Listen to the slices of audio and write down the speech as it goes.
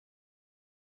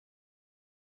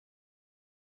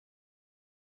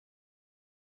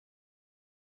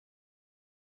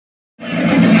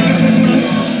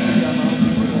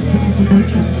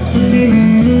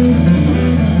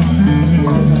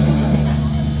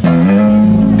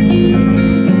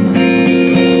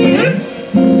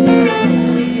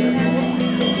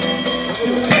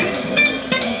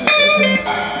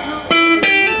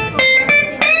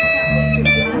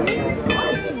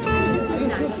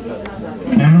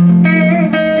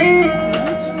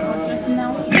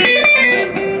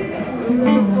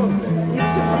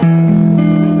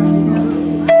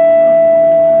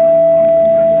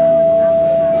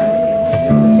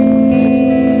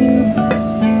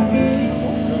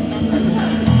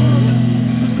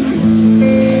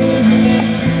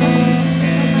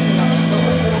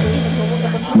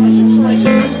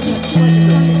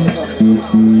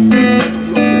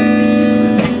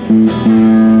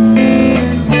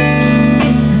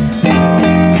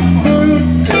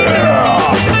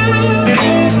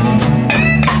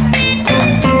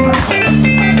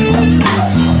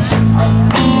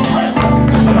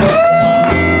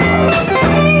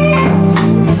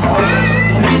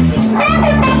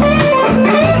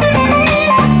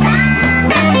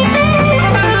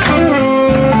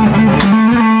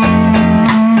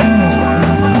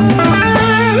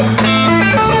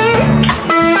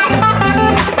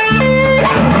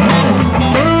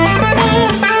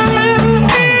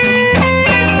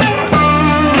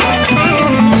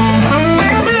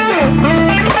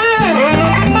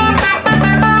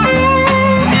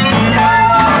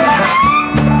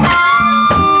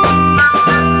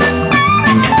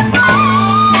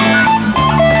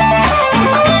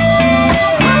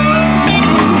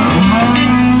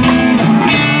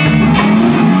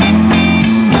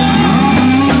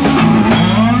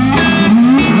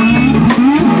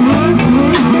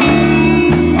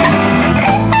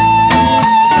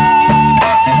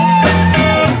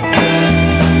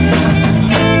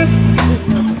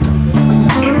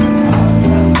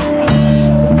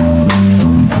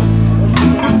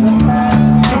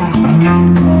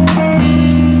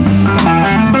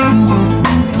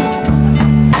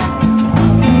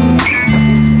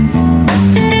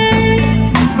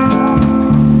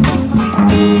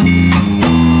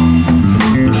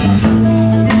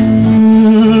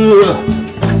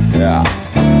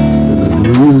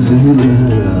the healer.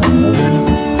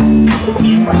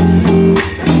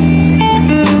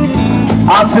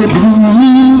 I say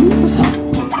blues,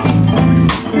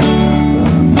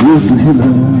 blues the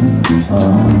healer.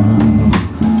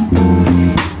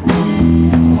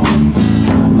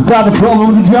 We've got a problem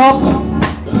with the job,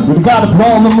 we've got a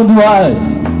problem with the wife.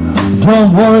 Don't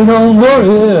worry, don't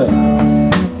worry.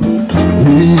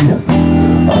 Yeah,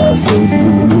 I say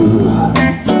blues.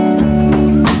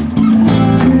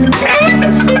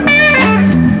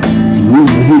 Blues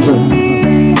the healer.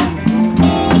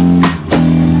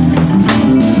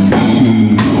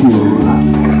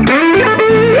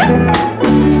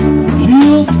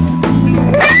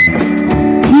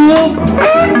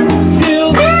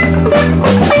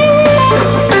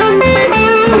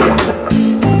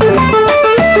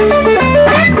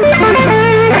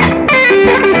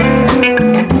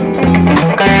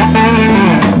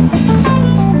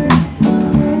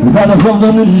 Got a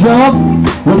problem with the job,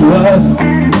 with the wife.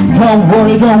 Don't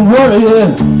worry, don't worry.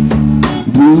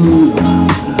 Blues,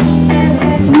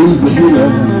 blues the healer.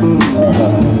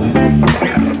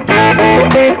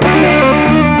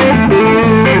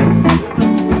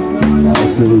 I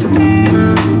say blues.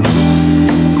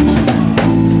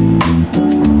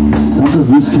 Sometimes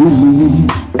blues kill me.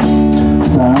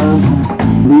 Sometimes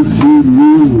blues kill me.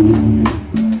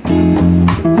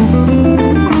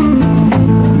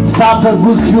 Sometimes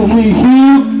blues kill me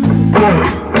here.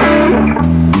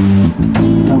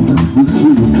 Sometimes blues kill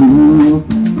me too.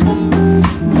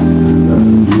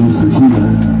 Blues the healer.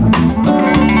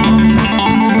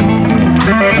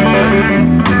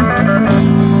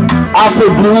 I say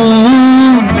blues.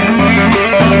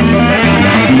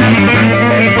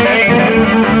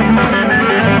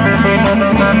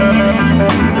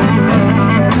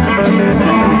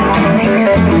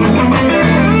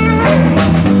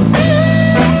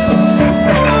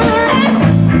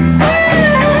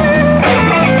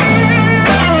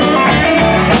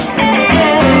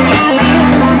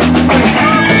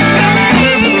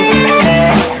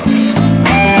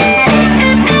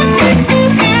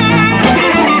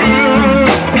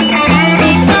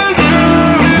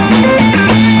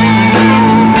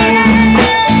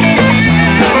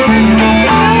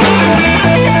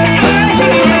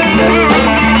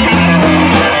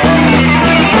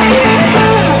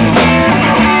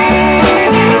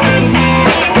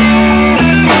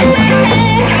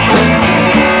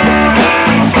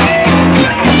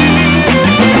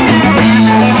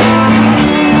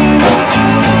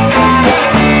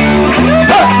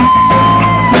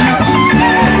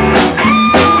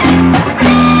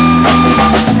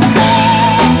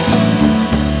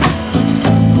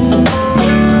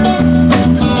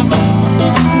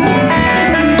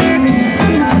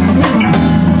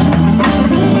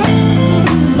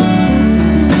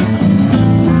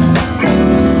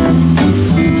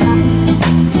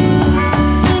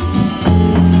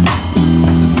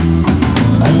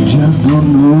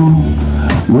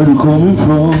 Where you coming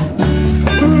from?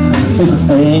 If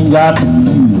I ain't got the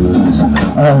blues,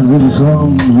 I really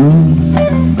some blues.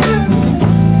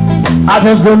 I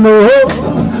just don't know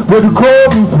where you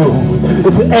coming from.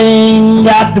 If you ain't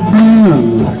got the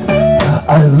blues, I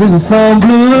really some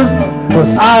blues,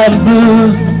 'cause I am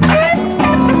blues.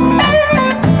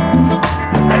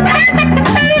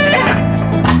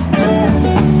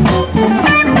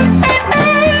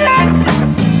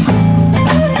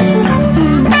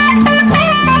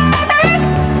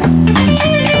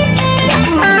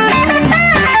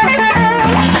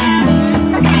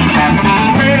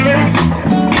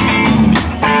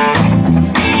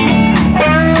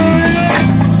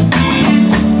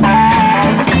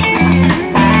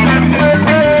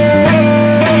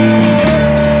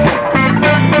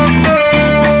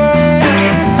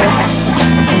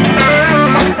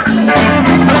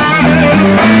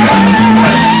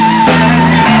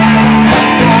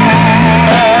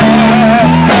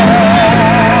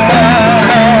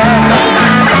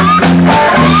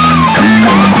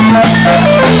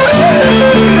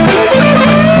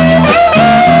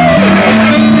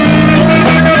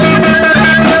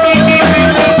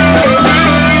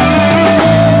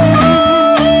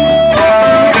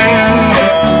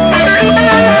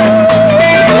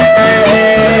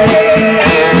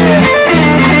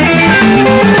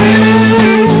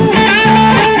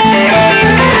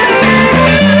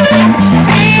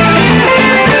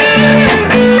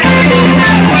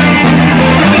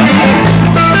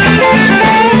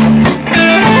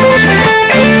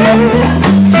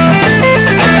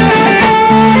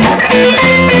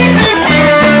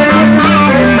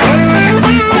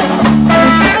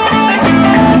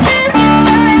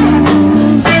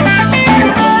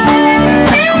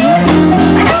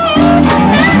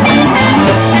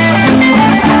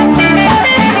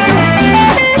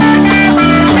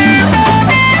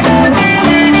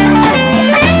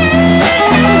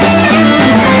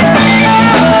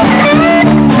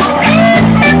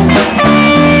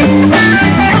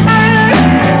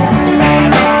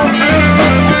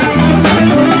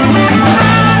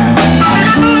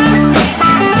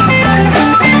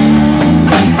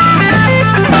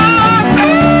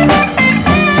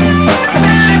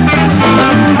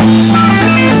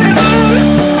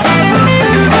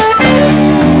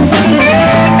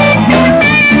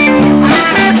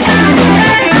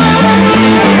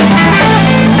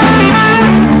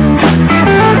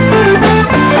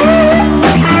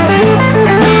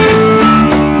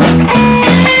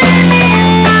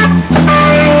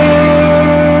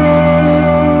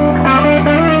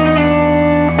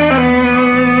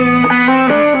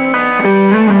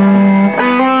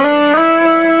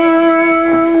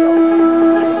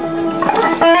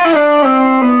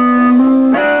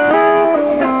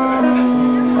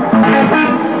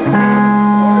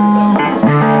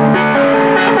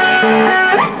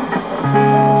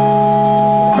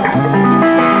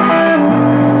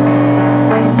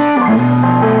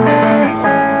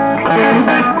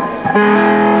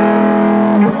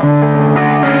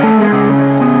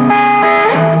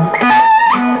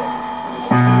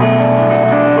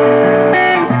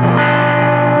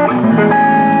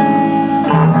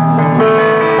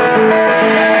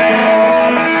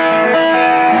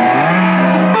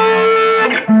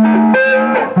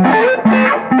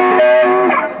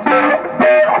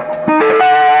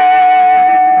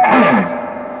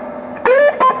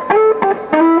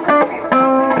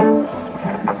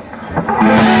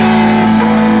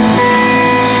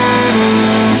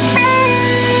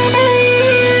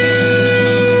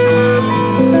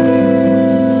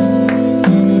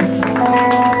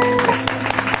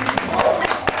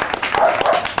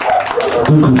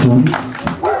 Dankeschön.